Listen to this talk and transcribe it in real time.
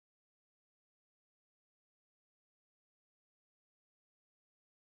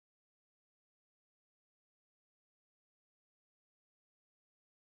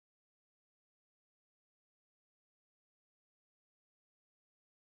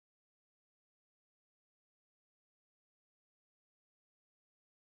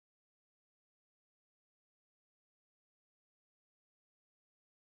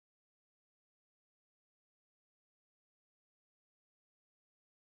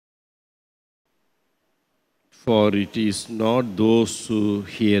For it is not those who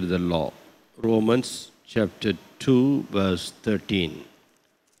hear the law. Romans chapter 2, verse 13.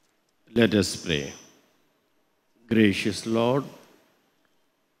 Let us pray. Gracious Lord,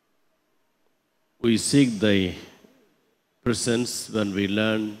 we seek thy presence when we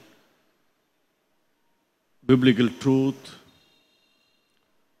learn biblical truth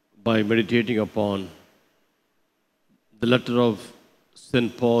by meditating upon the letter of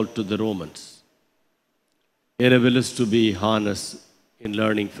St. Paul to the Romans. Enable us to be honest in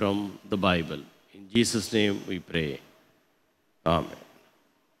learning from the Bible. In Jesus' name we pray. Amen.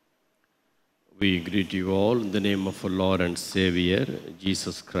 We greet you all in the name of our Lord and Savior,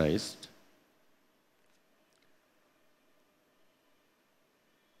 Jesus Christ.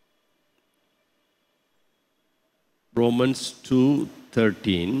 Romans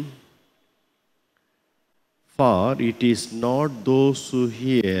 2:13. For it is not those who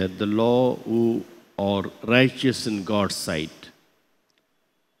hear the law who are righteous in God's sight,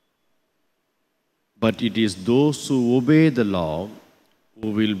 but it is those who obey the law who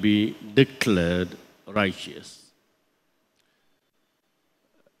will be declared righteous.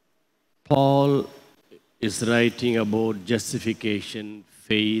 Paul is writing about justification,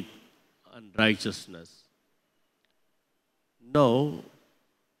 faith, and righteousness. Now,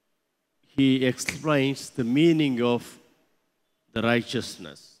 he explains the meaning of the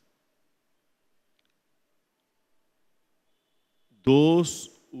righteousness. Those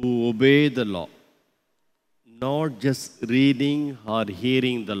who obey the law, not just reading or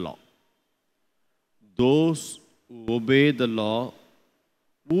hearing the law. Those who obey the law,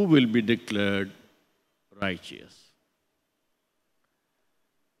 who will be declared righteous.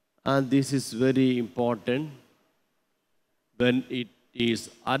 And this is very important when it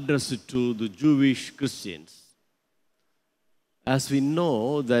is addressed to the Jewish Christians. As we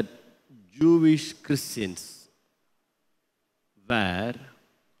know that Jewish Christians were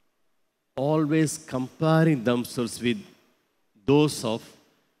always comparing themselves with those of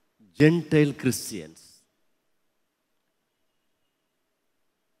Gentile Christians.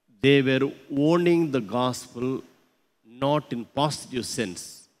 They were owning the gospel not in positive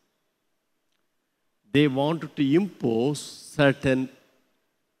sense. They wanted to impose certain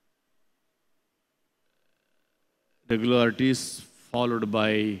regularities followed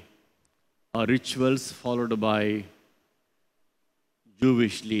by rituals followed by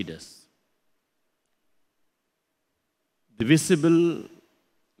Jewish leaders. The visible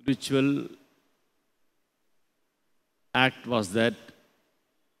ritual act was that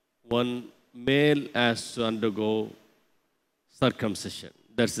one male has to undergo circumcision.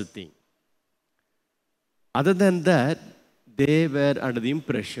 That's the thing. Other than that, they were under the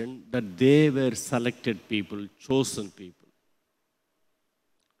impression that they were selected people, chosen people.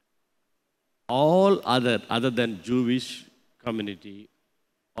 All other than Jewish community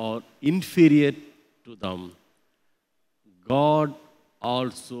are inferior to them. God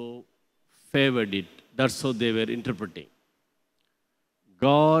also favored it. That's how they were interpreting.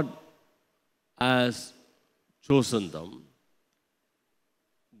 God has chosen them.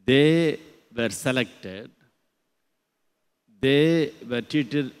 They were selected. They were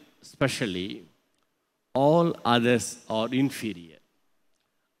treated specially. All others are inferior.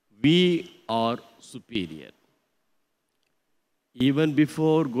 We are superior. Even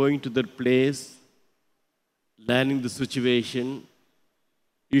before going to that place, learning the situation,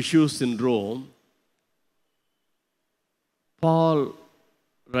 issues in Rome, Paul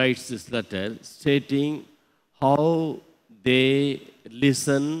writes this letter stating how they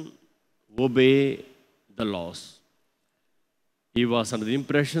listen, obey the laws. He was under the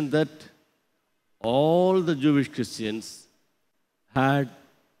impression that all the Jewish Christians had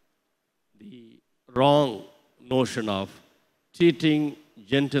the wrong notion of treating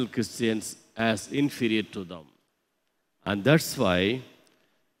Gentile Christians as inferior to them. And that's why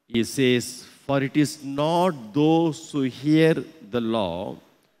he says, for it is not those who hear the law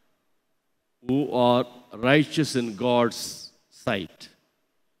who are righteous in God's sight,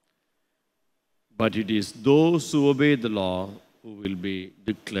 but it is those who obey the law who will be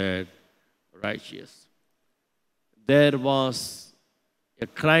declared righteous. There was a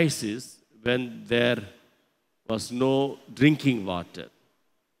crisis when there was no drinking water.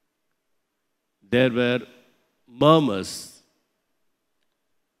 There were murmurs.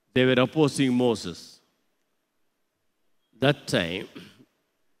 They were opposing Moses. That time,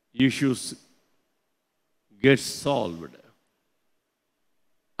 issues get solved.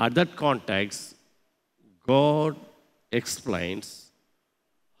 At that context, God explains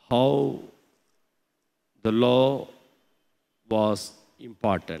how the law was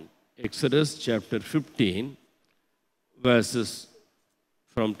important. Exodus chapter 15, verses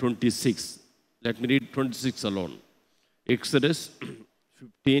from 26. Let me read 26 alone. Exodus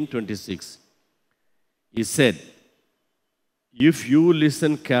 15:26. He said, "If you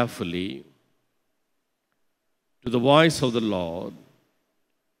listen carefully to the voice of the Lord,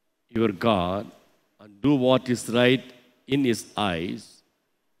 your God, and do what is right in His eyes,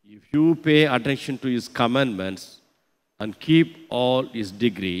 if you pay attention to His commandments and keep all His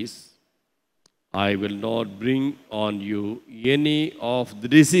decrees, I will not bring on you any of the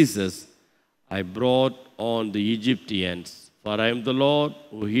diseases I brought on the Egyptians, for I am the Lord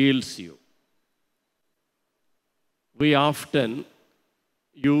who heals you." We often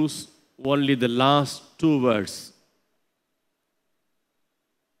use only the last two words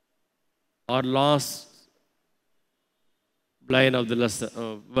or last line of the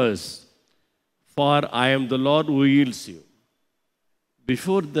verse. For I am the Lord who heals you.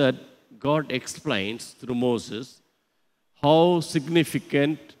 Before that, God explains through Moses how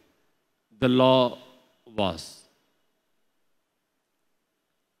significant the law was.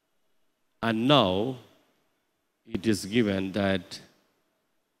 And now it is given that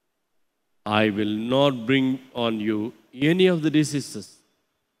I will not bring on you any of the diseases.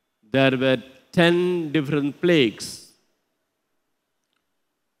 There were 10 different plagues.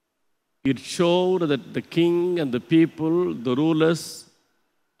 It showed that the king and the people, the rulers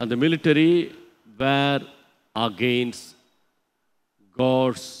and the military were against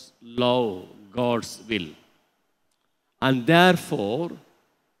God's law, God's will. And therefore,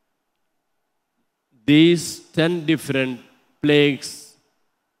 these 10 different plagues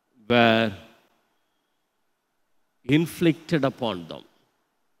were inflicted upon them.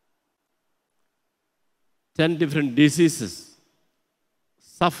 10 different diseases,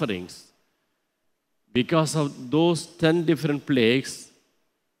 sufferings. Because of those 10 different plagues,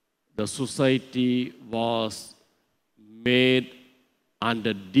 the society was made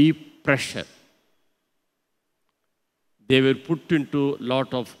under deep pressure. They were put into a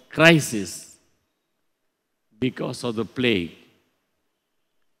lot of crisis because of the plague.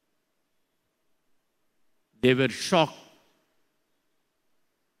 They were shocked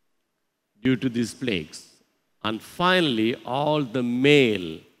due to these plagues. And finally, all the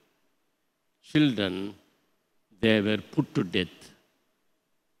male children, they were put to death.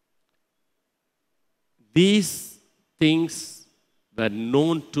 These things were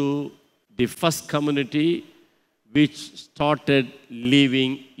known to the first community which started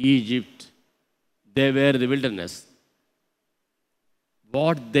leaving Egypt. They were the wilderness.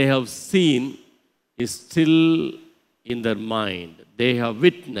 What they have seen is still in their mind. They have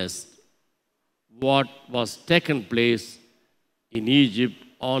witnessed what was taken place in Egypt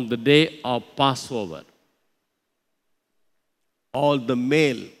on the day of Passover. All the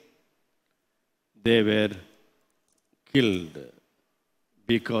male, they were killed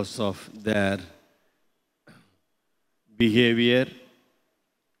because of their behavior,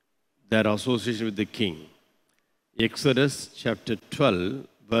 their association with the king. Exodus chapter 12,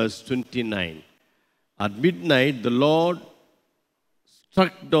 verse 29. At midnight, the Lord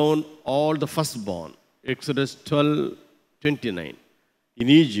struck down all the firstborn. Exodus 12, 29. In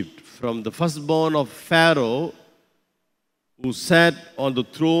Egypt, from the firstborn of Pharaoh, who sat on the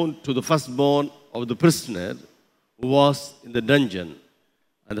throne, to the firstborn of the prisoner who was in the dungeon,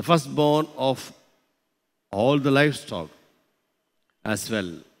 and the firstborn of all the livestock as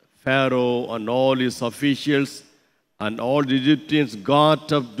well. Pharaoh and all his officials and all the Egyptians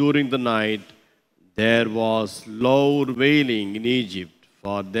got up during the night. There was loud wailing in Egypt,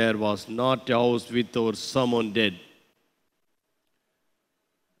 for there was not a house without someone dead.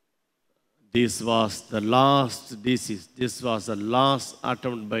 This was the last disease. This was the last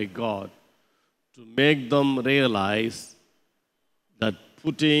attempt by God to make them realize that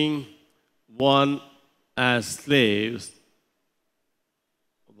putting one as slaves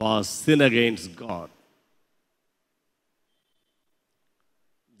was sin against God.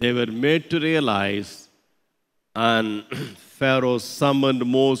 They were made to realize, and Pharaoh summoned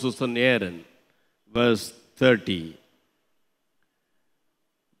Moses and Aaron. Verse 31.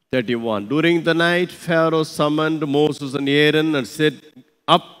 During the night, Pharaoh summoned Moses and Aaron and said,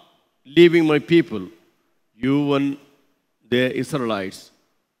 "Up, leaving my people, you and the Israelites.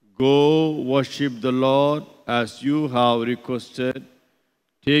 Go worship the Lord as you have requested.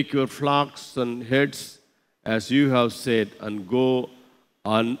 Take your flocks and heads as you have said, and go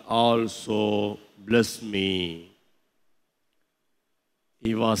and also bless me."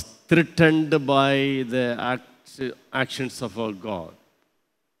 He was threatened by the actions of our God.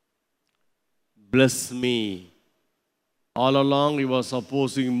 Bless me. All along he was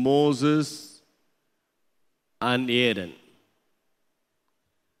opposing Moses and Aaron.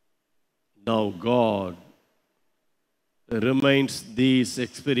 Now God reminds these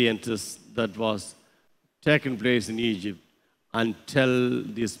experiences that was taken place in Egypt and tell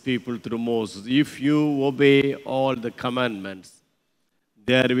these people through Moses, if you obey all the commandments,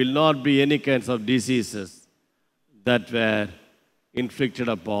 there will not be any kinds of diseases that were inflicted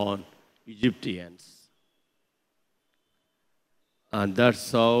upon Egyptians. And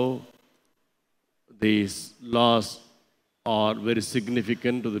that's how these laws are very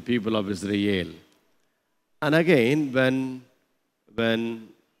significant to the people of Israel. And again, when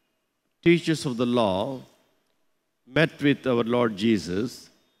teachers of the law met with our Lord Jesus,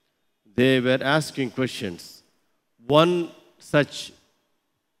 they were asking questions. One such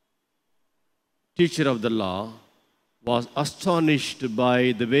teacher of the law was astonished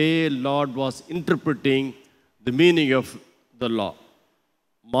by the way Lord was interpreting the meaning of the law.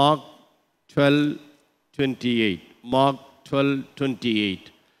 Mark 12:28. Mark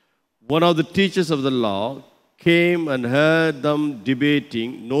 12:28. One of the teachers of the law came and heard them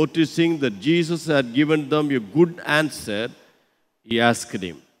debating. Noticing that Jesus had given them a good answer, he asked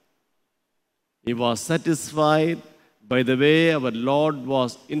him. He was satisfied by the way our Lord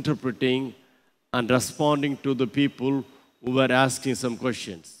was interpreting and responding to the people who were asking some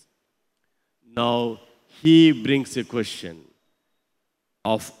questions. Now, he brings a question.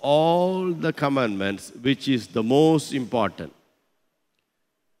 Of all the commandments, which is the most important?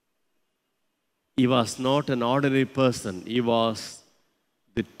 He was not an ordinary person. He was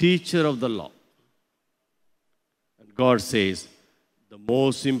the teacher of the law. And God says, the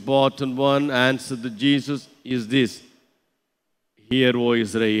most important one, answered Jesus, is this. Hear, O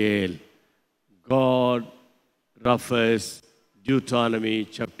Israel. God refers Deuteronomy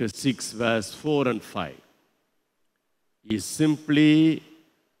chapter 6, verse 4 and 5. He simply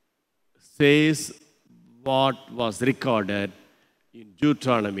says what was recorded in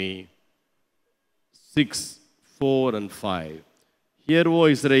Deuteronomy 6, 4 and 5. Hear, O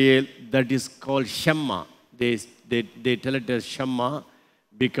Israel, that is called Shema. They tell it as Shema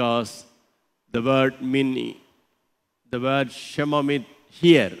because the word Shema means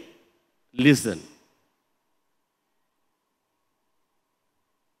hear, listen.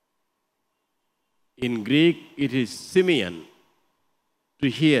 In Greek, it is Simeon, to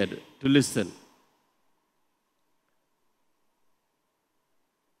hear, to listen.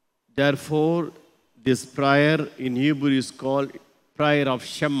 Therefore, this prayer in Hebrew is called prayer of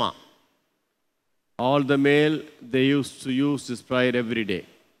Shema. All the male, they used to use this prayer every day.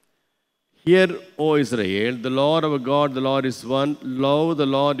 Hear, O Israel, the Lord our God, the Lord is one. Love the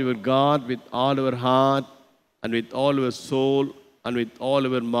Lord your God with all your heart and with all your soul and with all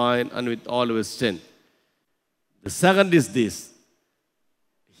your mind and with all your strength. The second is this.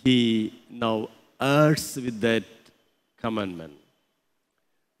 He now adds with that commandment.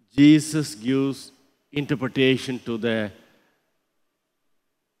 Jesus gives interpretation to the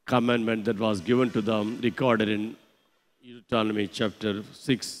commandment that was given to them, recorded in Deuteronomy chapter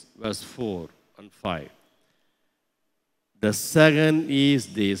 6, verse 4 and 5. The second is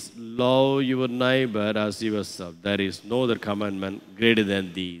this, love your neighbor as yourself. There is no other commandment greater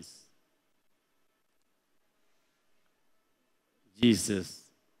than these. Jesus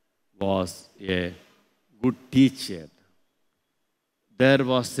was a good teacher. There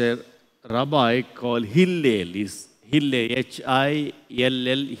was a rabbi called Hillel, H-I-L-L-E-E-L,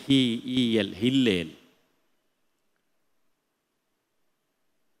 Hillel.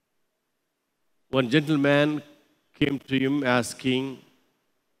 One gentleman came to him asking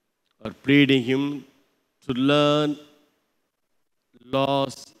or pleading him to learn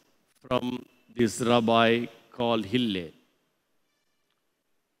laws from this rabbi called Hillel.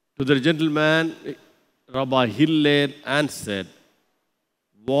 To the gentleman, Rabbi Hillel answered,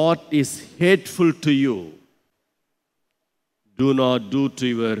 what is hateful to you, do not do to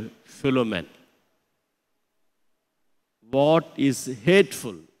your fellow man. What is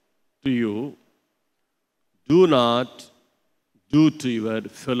hateful to you, do not do to your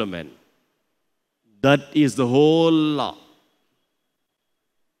fellow man. That is the whole law.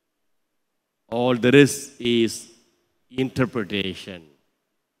 All the rest is interpretation.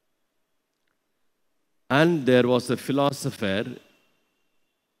 And there was a philosopher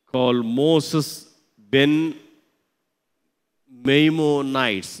called Moses ben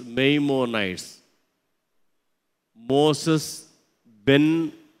Maimonides. Moses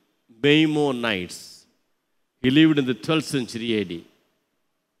ben Maimonides. He lived in the 12th century AD.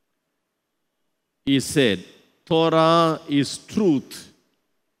 He said, Torah is truth,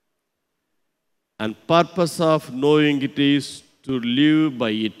 and purpose of knowing it is to live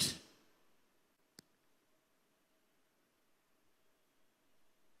by it.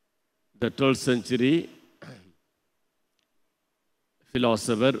 the 12th century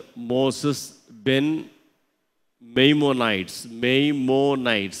philosopher Moses ben Maimonides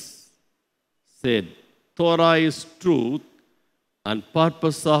said, Torah is truth and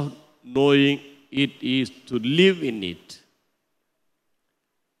purpose of knowing it is to live in it.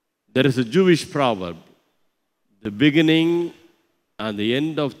 There is a Jewish proverb, the beginning and the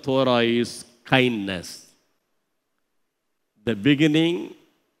end of Torah is kindness. The beginning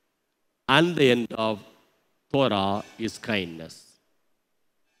and the end of Torah is kindness.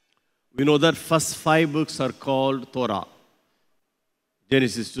 We know that first 5 books are called Torah,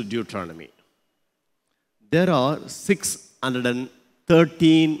 Genesis to Deuteronomy. There are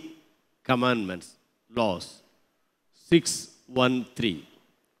 613 commandments, laws, 613.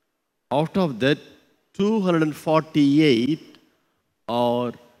 Out of that, 248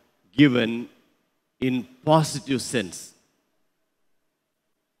 are given in positive sense.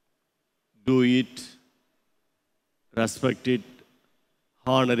 Do it, respect it,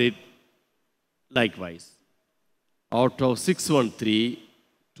 honor it, likewise. Out of 613,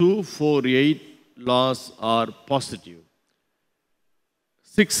 248 laws are positive.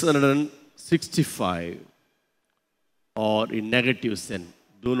 665 are in negative sense.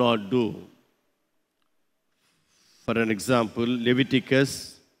 Do not do. For an example,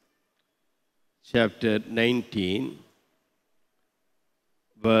 Leviticus chapter 19,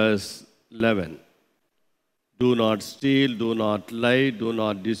 verse 11. Do not steal, do not lie, do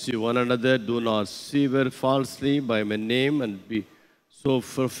not deceive one another, do not swear falsely by my name and be so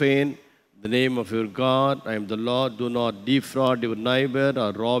profane the name of your God. I am the Lord. Do not defraud your neighbor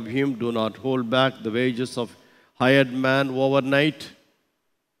or rob him. Do not hold back the wages of hired man overnight.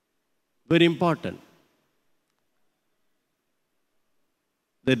 Very important.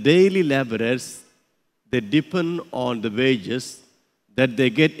 The daily laborers, they depend on the wages that they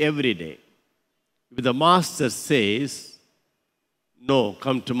get every day. If the master says, no,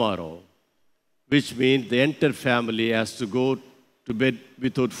 come tomorrow, which means the entire family has to go to bed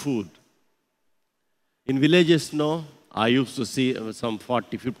without food. In villages, no, I used to see some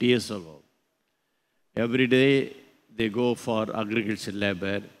 40, 50 years ago. Every day they go for agricultural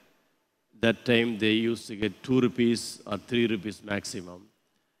labor. That time they used to get 2 rupees or 3 rupees maximum.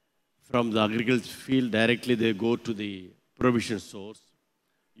 From the agriculture field, directly they go to the provision source.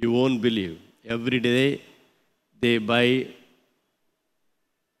 You won't believe. Every day they buy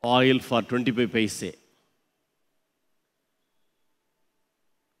oil for 25 paise.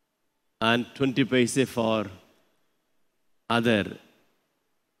 And 20 paise for other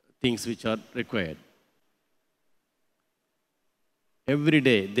things which are required. Every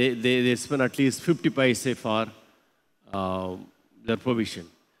day they spend at least 50 paise for their provision.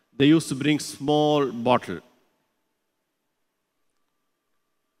 They used to bring small bottle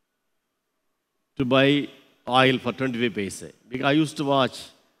to buy oil for 25 paise. Because I used to watch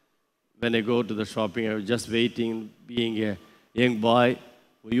when I go to the shopping, I was just waiting, being a young boy.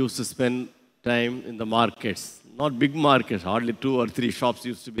 We used to spend time in the markets, not big markets, hardly 2 or 3 shops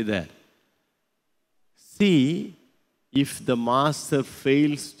used to be there. See, if the master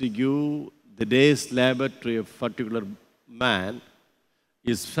fails to give the day's labor to a particular man,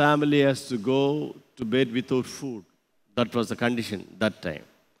 his family has to go to bed without food. That was the condition that time.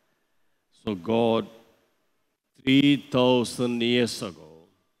 So God, 3,000 years ago,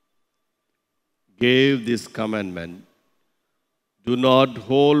 gave this commandment. Do not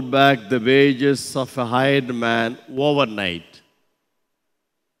hold back the wages of a hired man overnight.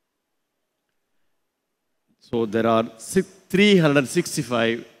 So there are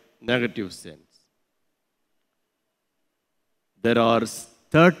 365 negative sins. There are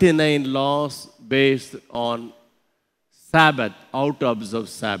 39 laws based on Sabbath, how to observe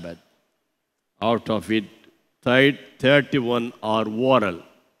Sabbath. Out of it, 31 are oral,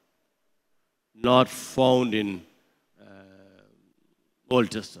 not found in Old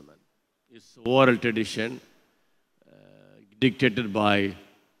Testament. It's oral tradition dictated by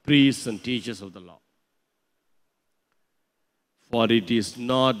priests and teachers of the law. For it is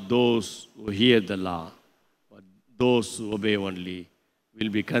not those who hear the law, but those who obey only will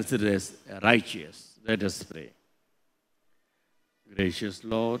be considered as righteous. Let us pray. Gracious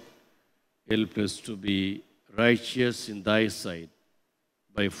Lord, help us to be righteous in thy sight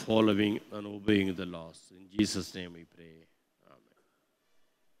by following and obeying the laws. In Jesus' name we pray.